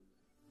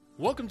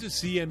Welcome to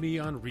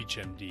CME on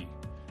ReachMD.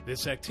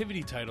 This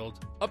activity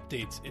titled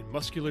Updates in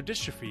Muscular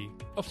Dystrophy,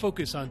 a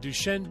focus on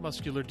Duchenne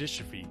muscular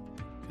dystrophy,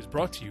 is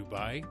brought to you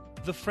by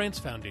the France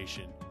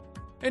Foundation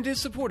and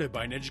is supported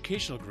by an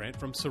educational grant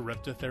from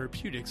Sarepta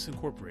Therapeutics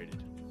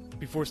Incorporated.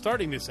 Before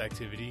starting this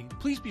activity,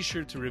 please be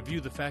sure to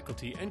review the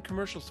faculty and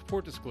commercial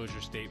support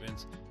disclosure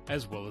statements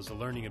as well as the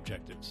learning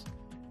objectives.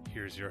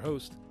 Here's your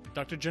host,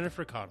 Dr.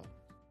 Jennifer Cottle.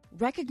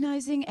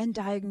 Recognizing and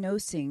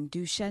diagnosing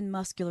Duchenne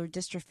muscular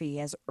dystrophy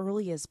as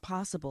early as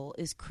possible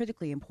is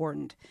critically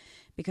important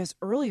because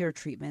earlier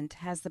treatment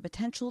has the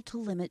potential to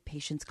limit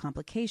patients'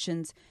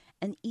 complications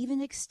and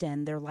even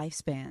extend their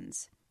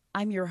lifespans.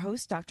 I'm your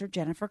host, Dr.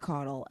 Jennifer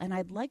Cottle, and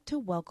I'd like to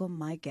welcome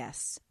my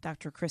guests,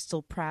 Dr.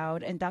 Crystal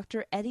Proud and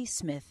Dr. Eddie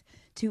Smith,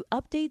 to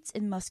Updates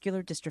in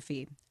Muscular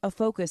Dystrophy, a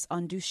focus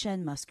on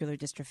Duchenne muscular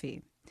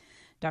dystrophy.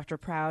 Dr.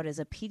 Proud is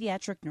a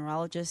pediatric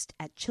neurologist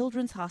at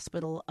Children's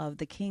Hospital of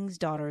the King's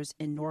Daughters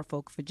in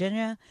Norfolk,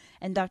 Virginia,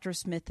 and Dr.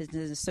 Smith is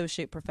an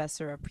associate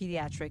professor of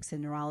pediatrics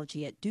and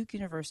neurology at Duke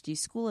University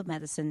School of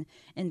Medicine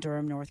in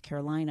Durham, North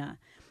Carolina.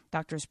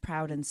 Drs.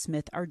 Proud and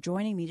Smith are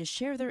joining me to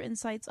share their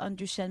insights on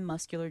Duchenne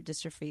muscular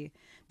dystrophy.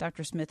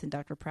 Dr. Smith and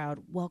Dr.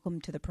 Proud,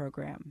 welcome to the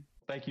program.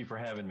 Thank you for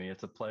having me.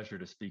 It's a pleasure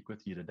to speak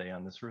with you today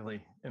on this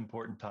really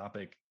important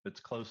topic that's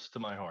close to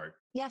my heart.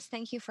 Yes,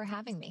 thank you for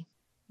having me.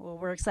 Well,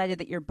 we're excited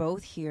that you're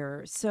both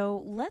here.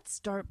 So let's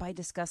start by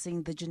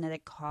discussing the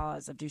genetic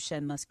cause of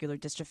Duchenne muscular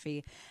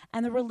dystrophy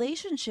and the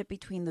relationship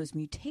between those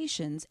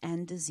mutations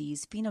and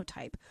disease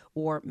phenotype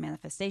or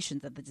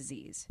manifestations of the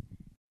disease.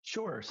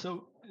 Sure.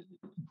 So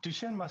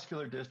Duchenne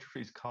muscular dystrophy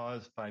is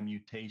caused by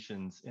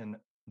mutations in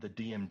the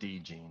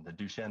DMD gene, the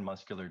Duchenne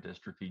muscular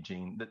dystrophy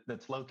gene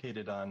that's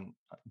located on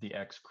the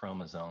X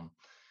chromosome.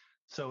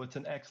 So it's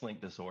an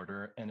X-linked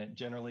disorder, and it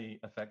generally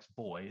affects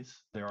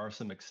boys. There are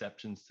some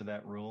exceptions to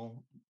that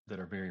rule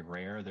that are very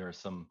rare. There are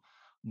some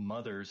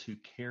mothers who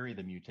carry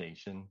the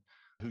mutation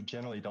who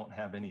generally don't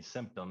have any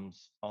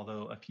symptoms,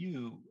 although a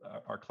few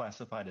are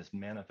classified as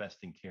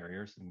manifesting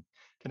carriers and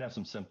can have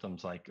some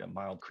symptoms like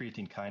mild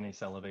creatine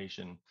kinase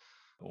elevation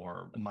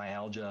or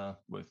myalgia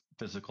with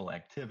physical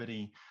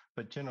activity,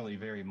 but generally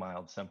very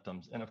mild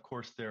symptoms. And of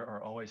course, there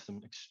are always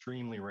some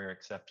extremely rare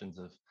exceptions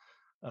of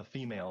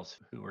females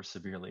who are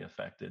severely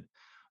affected.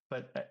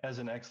 But as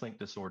an X-linked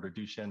disorder,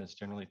 Duchenne is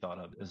generally thought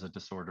of as a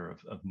disorder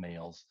of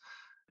males.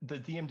 The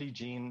DMD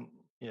gene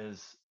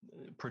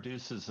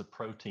produces a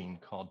protein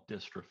called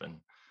dystrophin.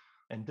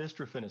 And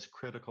dystrophin is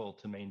critical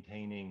to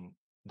maintaining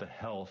the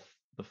health,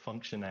 the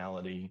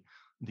functionality,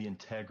 the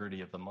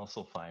integrity of the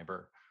muscle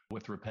fiber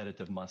with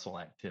repetitive muscle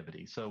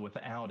activity. So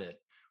without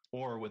it,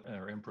 or with an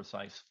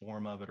imprecise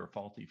form of it or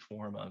faulty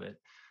form of it,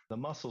 the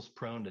muscle's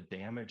prone to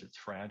damage, it's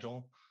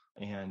fragile,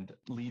 and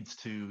leads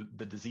to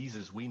the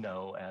diseases we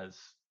know as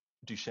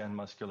Duchenne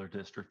muscular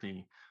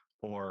dystrophy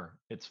or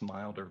its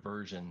milder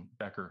version,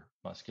 Becker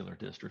muscular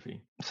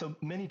dystrophy. So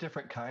many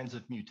different kinds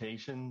of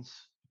mutations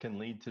can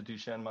lead to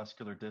Duchenne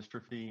muscular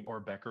dystrophy or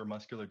Becker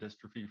muscular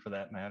dystrophy for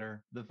that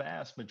matter. The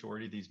vast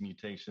majority of these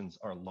mutations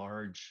are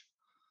large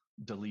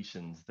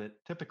deletions that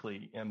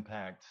typically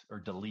impact or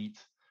delete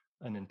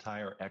an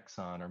entire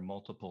exon or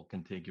multiple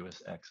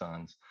contiguous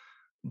exons.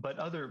 But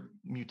other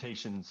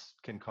mutations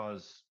can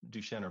cause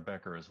Duchenne or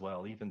Becker as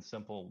well, even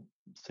simple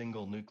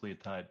single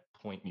nucleotide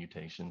point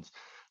mutations.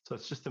 So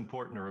it's just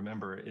important to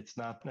remember it's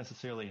not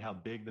necessarily how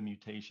big the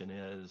mutation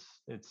is.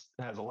 It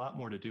has a lot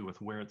more to do with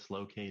where it's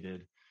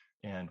located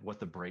and what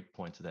the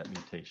breakpoints of that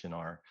mutation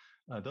are.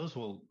 Those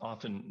will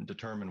often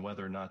determine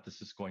whether or not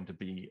this is going to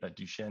be a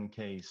Duchenne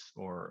case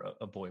or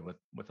a boy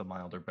with a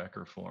milder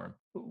Becker form.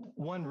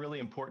 One really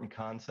important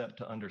concept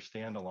to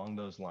understand along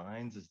those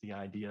lines is the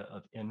idea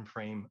of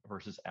in-frame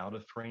versus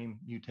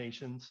out-of-frame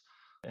mutations.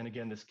 And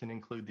again, this can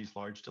include these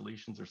large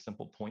deletions or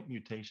simple point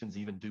mutations,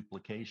 even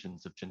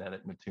duplications of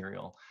genetic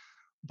material.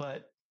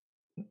 But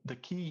the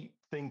key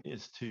thing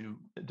is to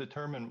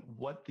determine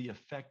what the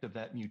effect of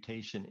that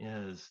mutation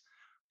is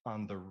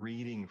on the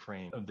reading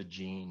frame of the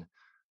gene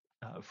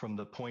from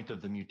the point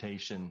of the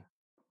mutation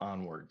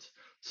onwards.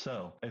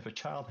 So if a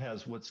child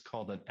has what's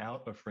called an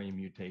out-of-frame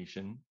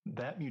mutation,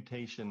 that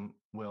mutation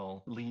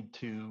will lead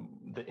to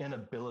the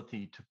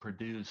inability to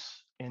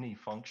produce any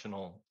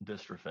functional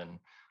dystrophin,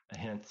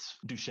 hence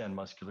Duchenne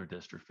muscular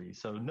dystrophy.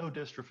 So no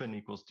dystrophin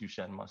equals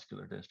Duchenne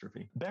muscular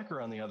dystrophy.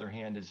 Becker, on the other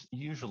hand, is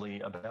usually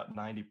about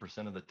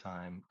 90% of the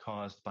time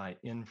caused by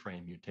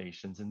in-frame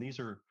mutations. And these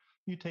are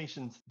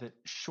mutations that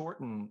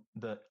shorten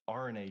the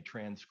RNA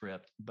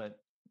transcript, but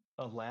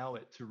allow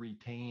it to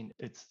retain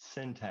its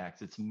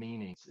syntax, its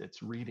meaning,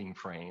 its reading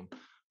frame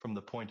from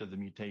the point of the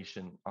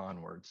mutation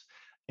onwards.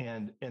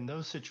 And in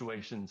those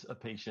situations, a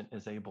patient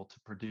is able to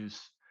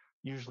produce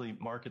usually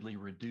markedly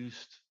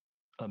reduced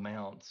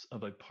amounts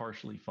of a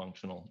partially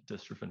functional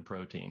dystrophin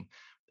protein.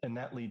 And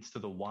that leads to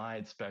the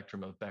wide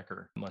spectrum of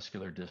Becker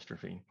muscular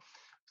dystrophy.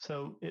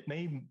 So it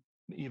may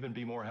even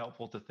be more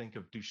helpful to think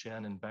of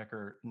Duchenne and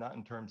Becker not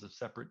in terms of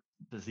separate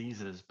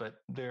diseases, but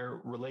they're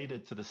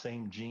related to the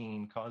same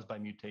gene caused by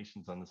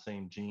mutations on the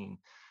same gene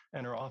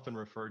and are often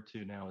referred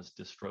to now as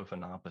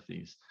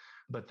dystrophinopathies.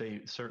 but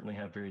they certainly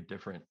have very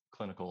different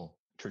clinical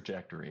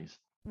trajectories.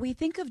 We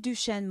think of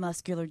Duchenne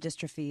muscular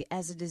dystrophy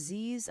as a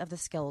disease of the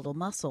skeletal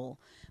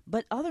muscle,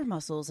 but other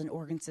muscles and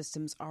organ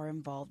systems are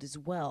involved as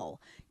well.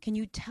 Can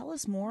you tell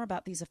us more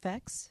about these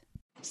effects?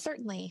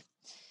 Certainly.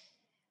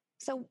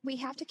 So we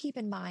have to keep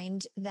in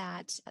mind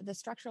that the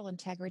structural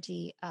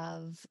integrity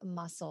of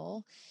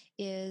muscle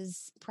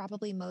is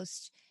probably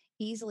most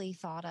easily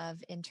thought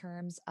of in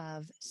terms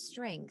of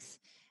strength,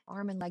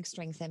 arm and leg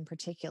strength in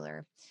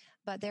particular.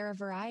 But there are a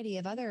variety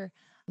of other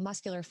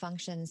muscular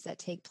functions that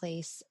take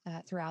place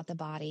throughout the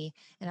body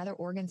and other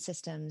organ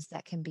systems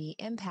that can be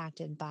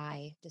impacted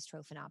by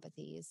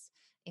dystrophinopathies,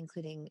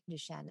 including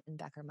Duchenne and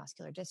Becker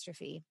muscular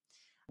dystrophy.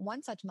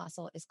 One such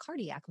muscle is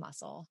cardiac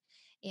muscle,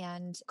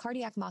 and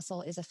cardiac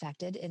muscle is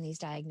affected in these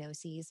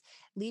diagnoses,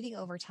 leading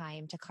over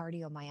time to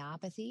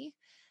cardiomyopathy,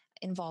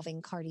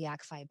 involving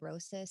cardiac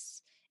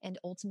fibrosis, and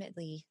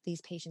ultimately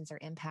these patients are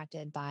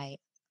impacted by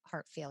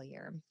heart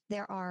failure.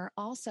 There are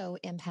also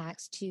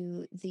impacts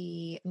to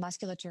the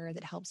musculature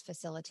that helps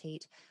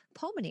facilitate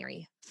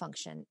pulmonary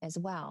function as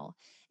well.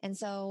 And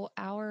so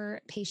our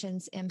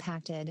patients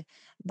impacted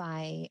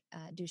by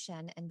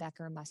Duchenne and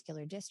Becker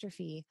muscular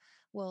dystrophy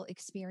will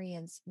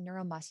experience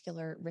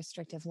neuromuscular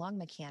restrictive lung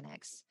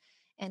mechanics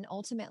and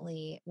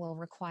ultimately will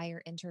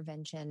require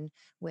intervention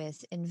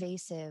with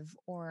invasive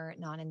or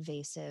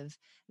non-invasive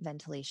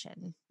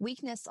ventilation.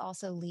 Weakness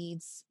also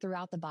leads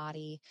throughout the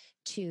body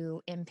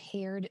to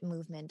impaired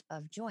movement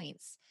of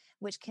joints,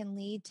 which can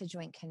lead to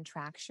joint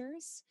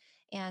contractures.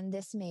 And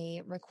this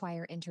may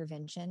require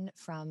intervention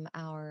from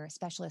our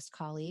specialist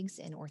colleagues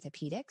in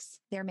orthopedics.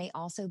 There may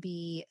also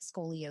be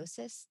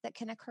scoliosis that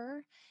can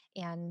occur.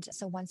 And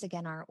so once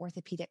again, our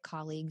orthopedic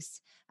colleagues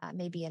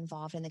may be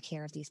involved in the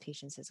care of these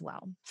patients as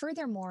well.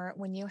 Furthermore,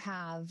 when you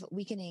have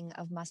weakening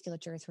of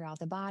musculature throughout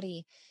the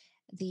body,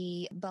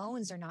 the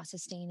bones are not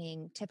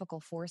sustaining typical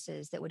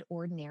forces that would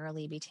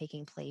ordinarily be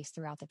taking place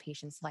throughout the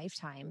patient's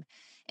lifetime.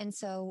 And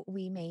so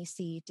we may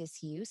see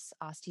disuse,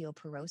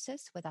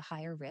 osteoporosis with a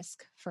higher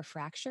risk for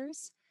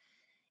fractures.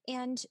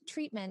 And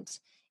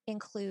treatment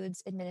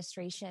includes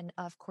administration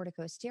of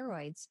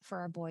corticosteroids for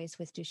our boys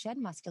with Duchenne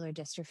muscular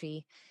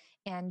dystrophy.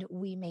 And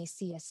we may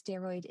see a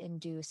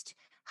steroid-induced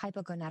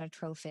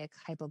hypogonadotrophic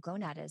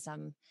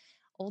hypogonadism,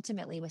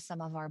 ultimately with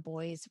some of our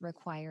boys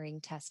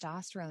requiring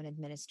testosterone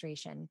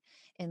administration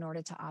in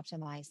order to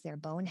optimize their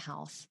bone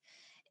health.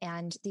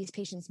 And these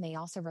patients may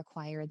also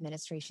require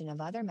administration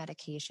of other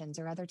medications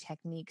or other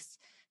techniques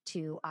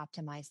to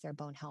optimize their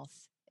bone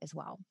health as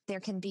well. There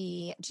can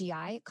be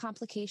GI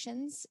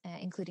complications,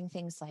 including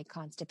things like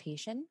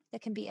constipation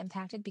that can be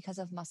impacted because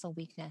of muscle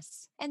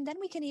weakness. And then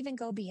we can even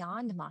go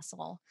beyond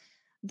muscle.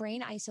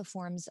 Brain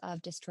isoforms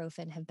of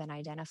dystrophin have been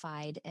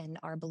identified and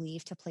are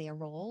believed to play a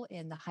role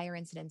in the higher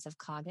incidence of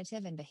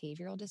cognitive and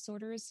behavioral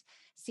disorders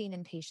seen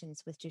in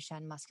patients with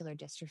Duchenne muscular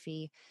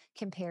dystrophy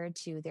compared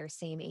to their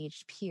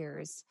same-aged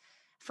peers.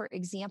 For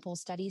example,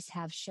 studies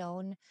have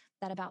shown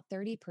that about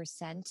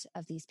 30%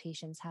 of these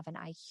patients have an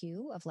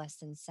IQ of less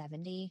than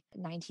 70,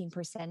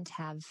 19%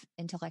 have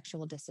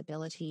intellectual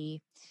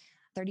disability,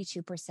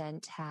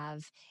 32%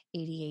 have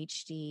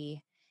ADHD,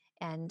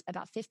 and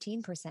about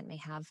 15% may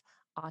have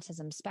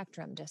autism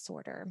spectrum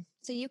disorder.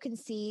 So you can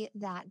see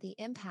that the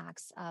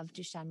impacts of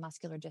Duchenne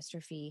muscular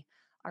dystrophy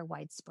are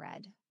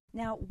widespread.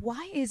 Now,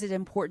 why is it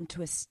important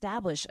to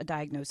establish a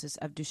diagnosis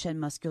of Duchenne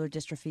muscular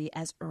dystrophy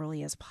as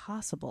early as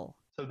possible?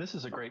 So this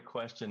is a great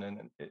question,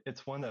 and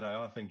it's one that I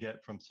often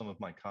get from some of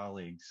my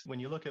colleagues.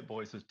 When you look at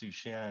boys with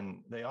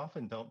Duchenne, they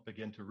often don't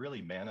begin to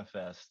really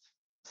manifest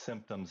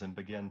symptoms and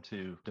begin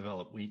to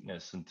develop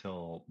weakness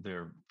until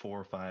they're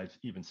 4, 5,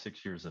 even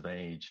 6 years of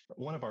age.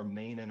 One of our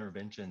main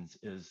interventions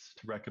is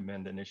to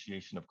recommend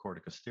initiation of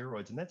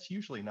corticosteroids, and that's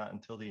usually not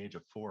until the age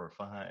of 4 or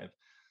 5.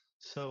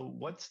 So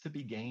what's to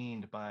be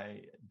gained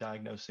by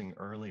diagnosing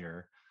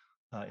earlier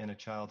in a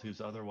child who's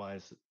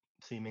otherwise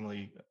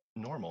seemingly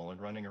normal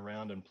and running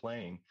around and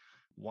playing?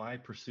 Why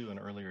pursue an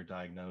earlier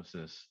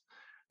diagnosis?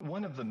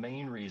 One of the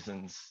main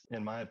reasons,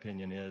 in my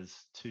opinion, is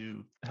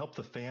to help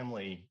the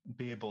family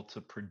be able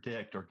to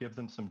predict or give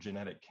them some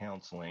genetic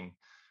counseling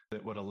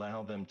that would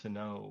allow them to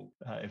know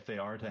if they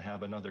are to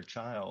have another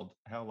child,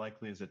 how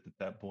likely is it that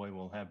that boy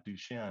will have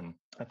Duchenne?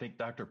 I think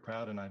Dr.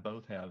 Proud and I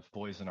both have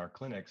boys in our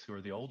clinics who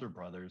are the older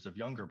brothers of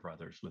younger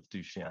brothers with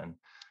Duchenne.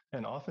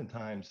 And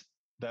oftentimes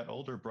that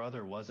older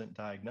brother wasn't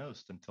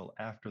diagnosed until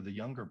after the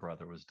younger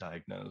brother was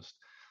diagnosed.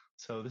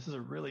 So this is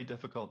a really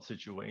difficult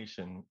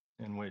situation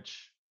in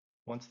which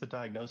once the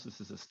diagnosis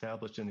is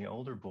established in the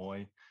older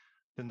boy,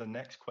 then the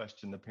next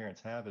question the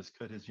parents have is,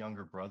 could his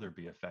younger brother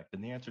be affected?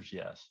 And the answer is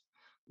yes.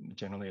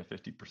 Generally a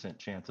 50%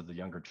 chance of the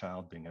younger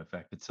child being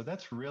affected. So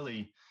that's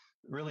really,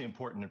 really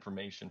important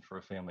information for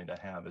a family to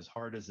have. As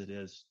hard as it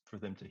is for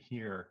them to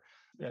hear,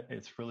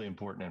 it's really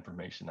important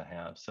information to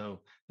have.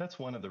 So that's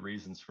one of the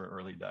reasons for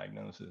early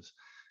diagnosis.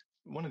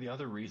 One of the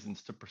other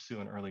reasons to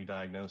pursue an early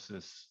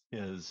diagnosis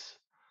is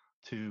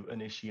to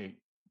initiate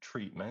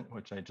treatment,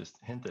 which I just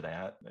hinted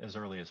at, as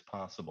early as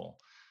possible.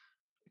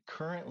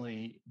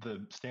 Currently,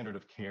 the standard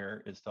of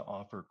care is to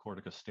offer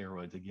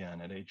corticosteroids again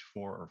at age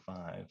 4 or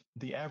 5.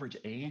 The average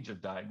age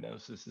of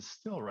diagnosis is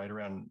still right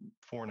around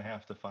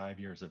 4.5 to 5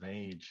 years of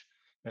age,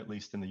 at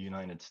least in the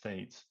United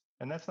States.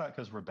 And that's not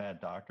because we're bad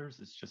doctors.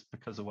 It's just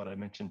because of what I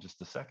mentioned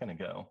just a second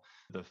ago.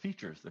 The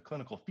features, the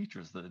clinical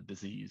features of the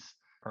disease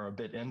are a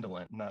bit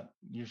indolent, not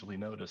usually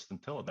noticed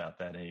until about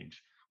that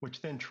age,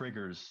 which then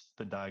triggers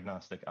the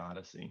diagnostic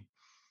odyssey.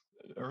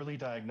 Early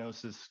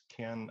diagnosis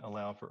can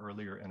allow for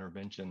earlier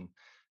intervention.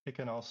 It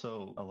can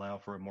also allow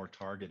for a more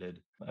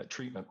targeted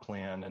treatment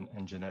plan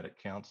and genetic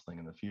counseling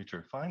in the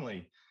future.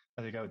 Finally,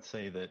 I think I would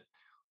say that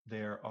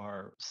there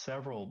are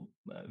several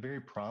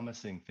very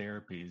promising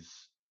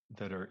therapies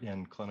that are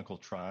in clinical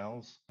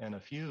trials and a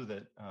few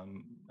that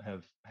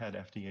have had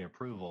FDA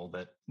approval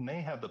that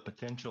may have the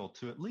potential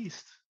to at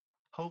least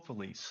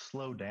hopefully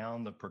slow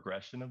down the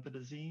progression of the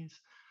disease.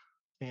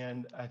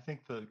 And I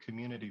think the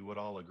community would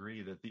all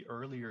agree that the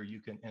earlier you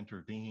can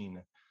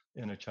intervene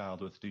in a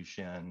child with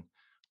Duchenne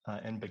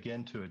and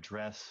begin to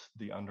address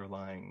the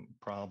underlying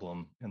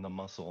problem in the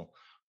muscle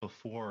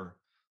before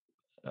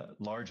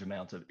large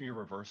amounts of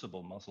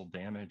irreversible muscle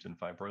damage and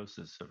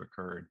fibrosis have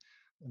occurred,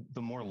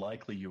 the more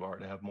likely you are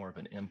to have more of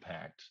an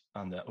impact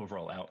on the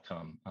overall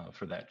outcome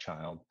for that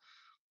child.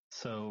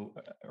 So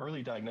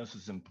early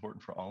diagnosis is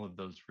important for all of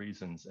those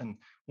reasons. And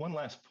one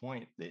last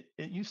point, it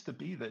used to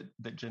be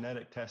that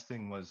genetic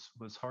testing was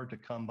hard to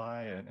come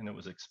by and it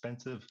was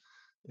expensive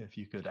if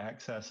you could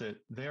access it.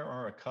 There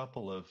are a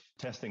couple of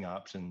testing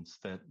options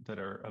that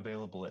are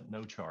available at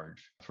no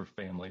charge for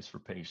families, for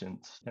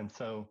patients. And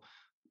so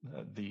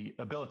the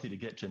ability to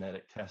get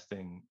genetic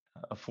testing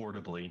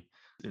affordably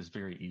is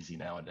very easy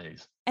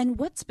nowadays. And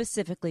what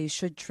specifically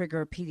should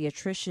trigger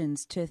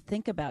pediatricians to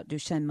think about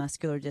Duchenne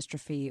muscular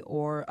dystrophy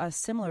or a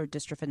similar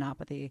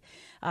dystrophinopathy,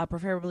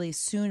 preferably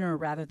sooner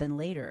rather than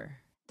later?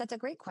 That's a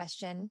great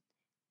question.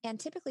 And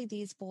typically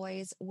these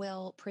boys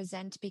will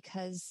present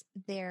because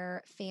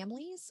their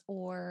families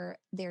or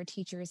their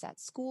teachers at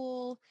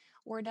school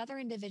or another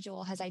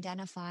individual has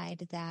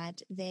identified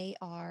that they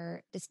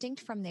are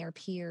distinct from their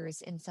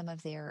peers in some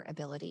of their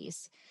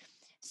abilities.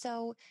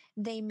 So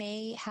they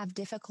may have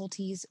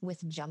difficulties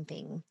with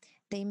jumping.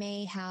 They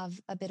may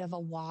have a bit of a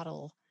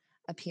waddle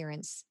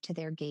appearance to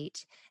their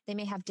gait. They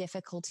may have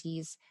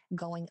difficulties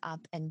going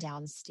up and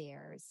down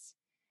stairs.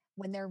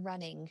 When they're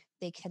running,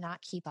 they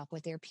cannot keep up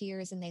with their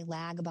peers and they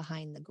lag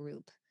behind the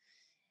group.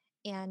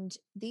 And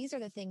these are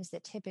the things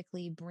that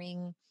typically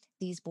bring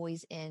these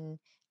boys in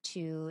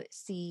to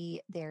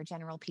see their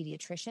general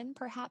pediatrician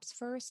perhaps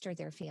first, or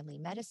their family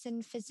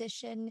medicine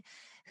physician,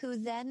 who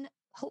then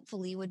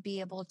hopefully would be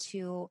able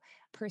to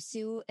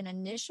pursue an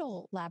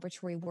initial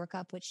laboratory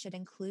workup, which should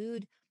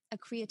include a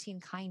creatine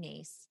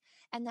kinase.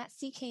 And that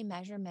CK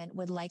measurement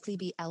would likely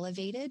be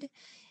elevated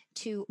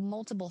to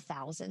multiple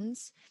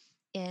thousands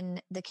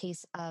in the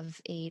case of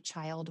a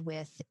child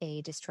with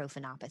a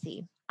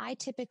dystrophinopathy. I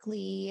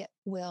typically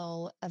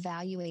will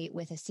evaluate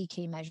with a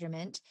CK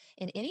measurement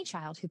in any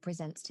child who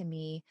presents to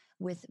me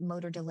with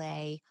motor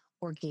delay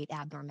or gait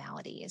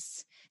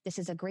abnormalities. This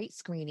is a great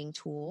screening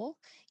tool,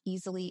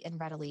 easily and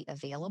readily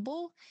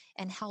available,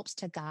 and helps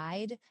to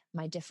guide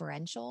my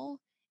differential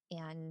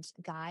and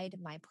guide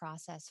my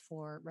process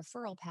for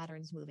referral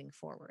patterns moving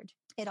forward.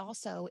 It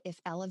also, if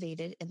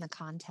elevated in the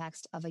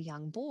context of a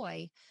young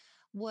boy,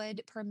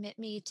 would permit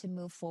me to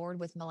move forward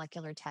with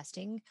molecular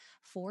testing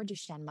for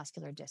Duchenne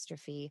muscular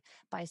dystrophy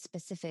by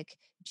specific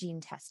gene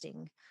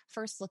testing,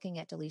 first looking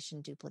at deletion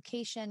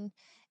duplication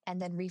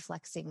and then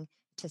reflexing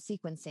to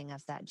sequencing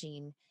of that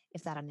gene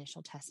if that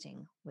initial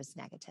testing was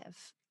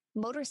negative.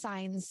 Motor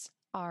signs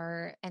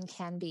are and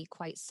can be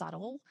quite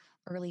subtle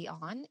early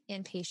on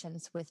in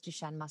patients with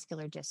Duchenne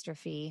muscular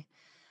dystrophy.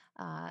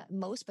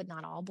 Most, but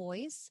not all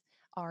boys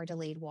are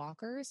delayed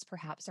walkers,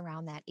 perhaps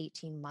around that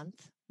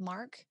 18-month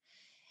mark.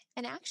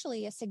 And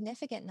actually, a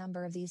significant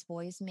number of these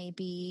boys may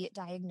be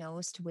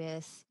diagnosed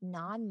with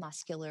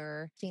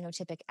non-muscular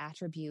phenotypic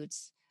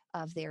attributes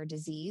of their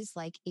disease,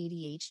 like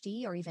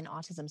ADHD or even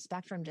autism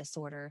spectrum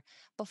disorder,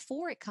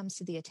 before it comes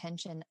to the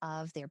attention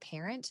of their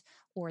parent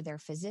or their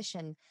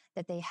physician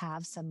that they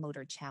have some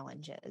motor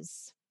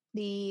challenges.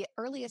 The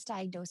earliest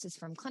diagnosis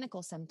from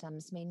clinical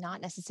symptoms may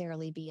not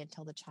necessarily be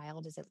until the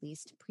child is at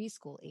least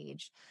preschool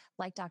age,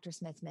 like Dr.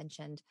 Smith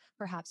mentioned,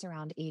 perhaps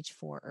around age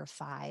 4 or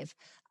 5,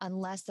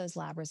 unless those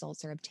lab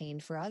results are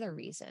obtained for other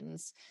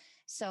reasons.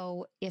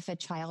 So if a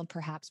child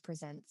perhaps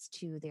presents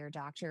to their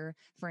doctor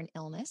for an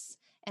illness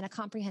and a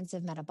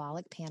comprehensive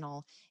metabolic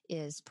panel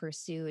is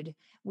pursued,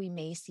 we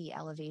may see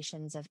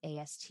elevations of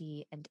AST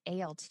and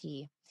ALT.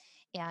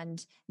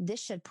 And this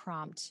should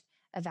prompt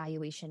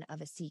evaluation of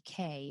a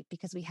CK,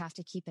 because we have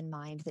to keep in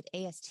mind that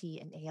AST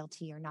and ALT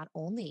are not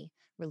only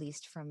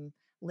released from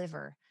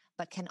liver,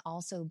 but can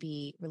also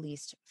be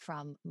released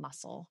from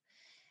muscle.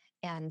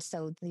 And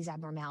so these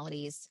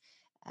abnormalities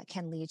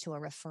can lead to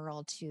a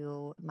referral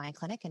to my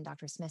clinic and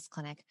Dr. Smith's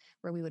clinic,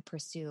 where we would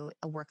pursue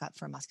a workup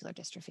for muscular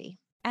dystrophy.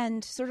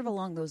 And sort of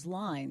along those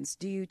lines,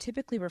 do you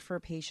typically refer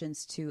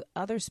patients to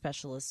other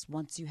specialists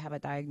once you have a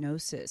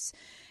diagnosis?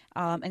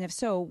 And if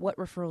so, what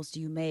referrals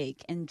do you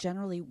make? And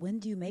generally, when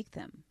do you make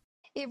them?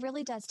 It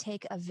really does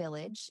take a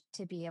village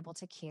to be able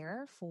to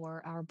care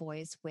for our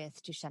boys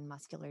with Duchenne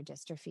muscular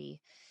dystrophy.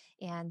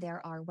 And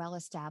there are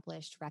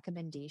well-established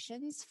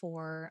recommendations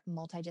for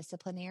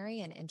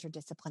multidisciplinary and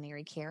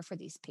interdisciplinary care for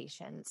these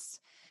patients.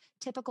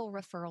 Typical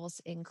referrals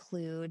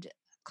include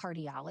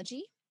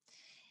cardiology,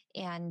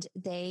 and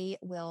they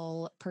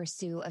will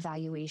pursue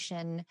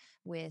evaluation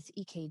with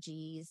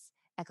EKGs,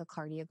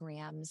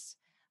 echocardiograms,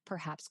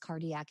 perhaps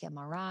cardiac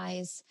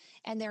MRIs,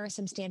 and there are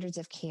some standards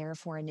of care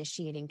for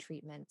initiating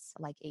treatments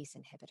like ACE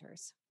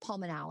inhibitors.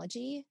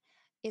 Pulmonology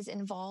is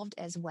involved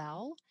as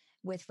well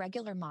with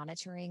regular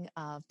monitoring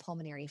of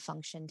pulmonary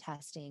function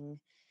testing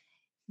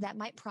that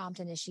might prompt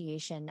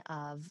initiation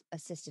of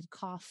assisted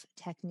cough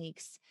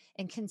techniques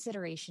and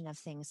consideration of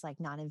things like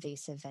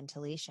non-invasive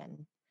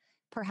ventilation.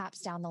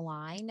 Perhaps down the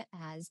line,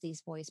 as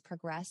these boys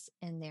progress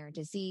in their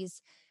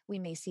disease, we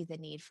may see the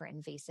need for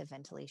invasive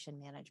ventilation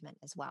management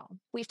as well.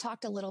 We've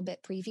talked a little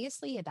bit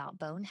previously about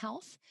bone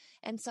health,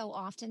 and so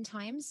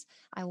oftentimes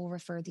I will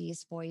refer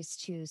these boys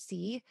to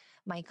see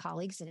my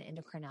colleagues in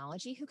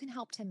endocrinology who can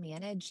help to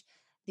manage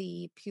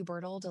the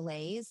pubertal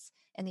delays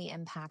and the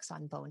impacts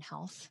on bone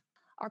health.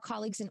 Our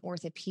colleagues in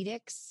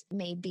orthopedics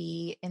may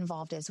be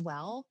involved as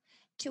well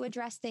to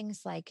address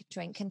things like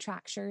joint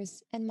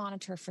contractures and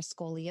monitor for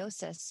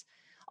scoliosis.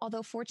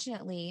 Although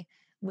fortunately,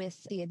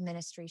 with the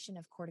administration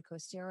of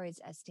corticosteroids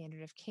as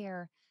standard of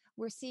care,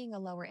 we're seeing a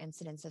lower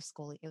incidence of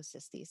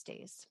scoliosis these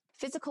days.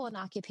 Physical and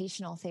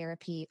occupational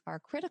therapy are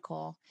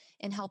critical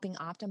in helping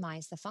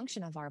optimize the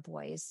function of our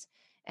boys.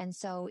 And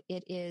so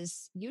it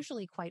is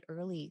usually quite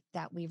early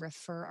that we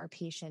refer our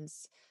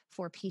patients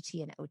for PT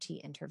and OT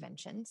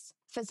interventions.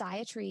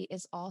 Physiatry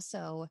is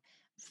also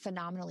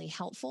phenomenally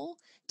helpful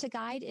to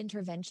guide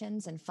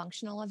interventions and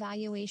functional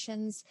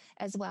evaluations,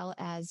 as well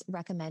as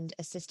recommend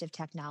assistive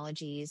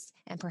technologies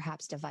and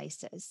perhaps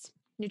devices.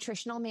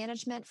 Nutritional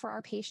management for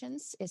our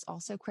patients is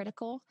also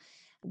critical.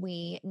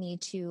 We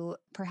need to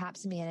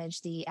perhaps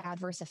manage the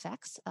adverse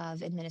effects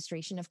of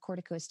administration of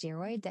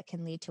corticosteroid that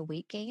can lead to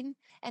weight gain.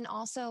 And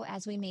also,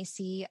 as we may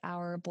see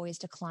our boys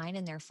decline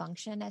in their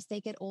function as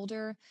they get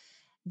older,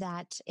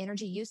 that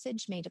energy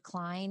usage may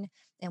decline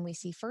and we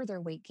see further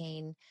weight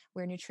gain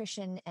where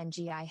nutrition and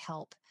GI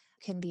help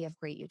can be of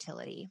great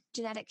utility.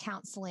 Genetic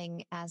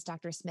counseling, as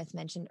Dr. Smith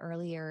mentioned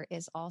earlier,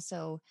 is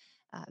also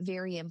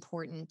very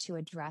important to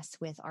address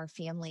with our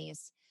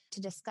families to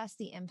discuss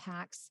the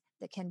impacts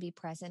that can be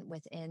present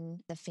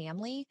within the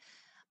family,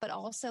 but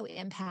also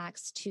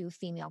impacts to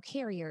female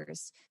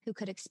carriers who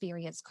could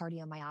experience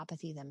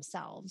cardiomyopathy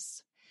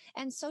themselves.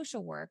 And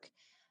social work,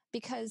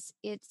 because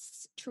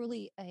it's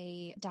truly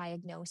a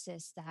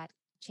diagnosis that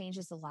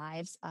changes the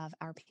lives of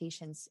our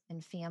patients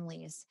and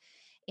families.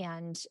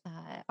 And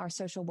our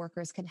social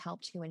workers can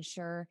help to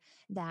ensure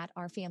that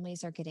our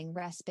families are getting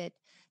respite,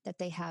 that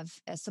they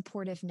have a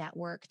supportive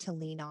network to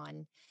lean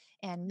on,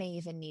 and may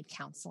even need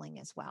counseling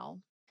as well.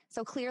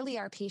 So clearly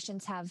our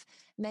patients have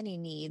many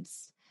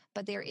needs,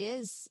 but there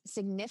is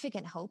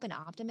significant hope and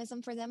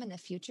optimism for them in the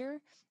future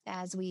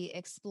as we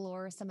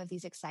explore some of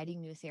these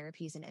exciting new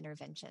therapies and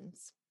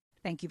interventions.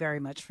 Thank you very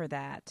much for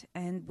that.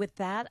 And with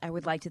that, I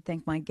would like to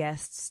thank my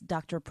guests,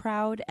 Dr.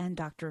 Proud and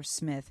Dr.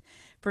 Smith,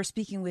 for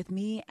speaking with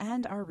me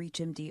and our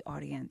ReachMD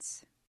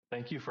audience.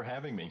 Thank you for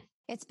having me.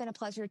 It's been a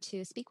pleasure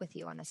to speak with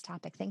you on this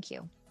topic. Thank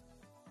you.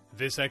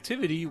 This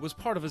activity was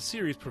part of a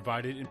series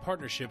provided in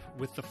partnership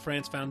with the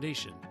France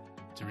Foundation.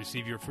 To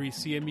receive your free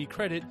CME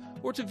credit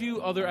or to view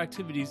other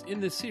activities in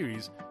this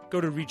series,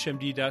 go to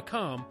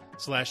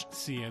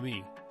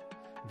reachmd.com/CME.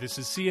 This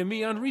is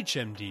CME on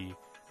ReachMD.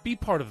 Be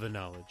part of the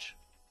knowledge.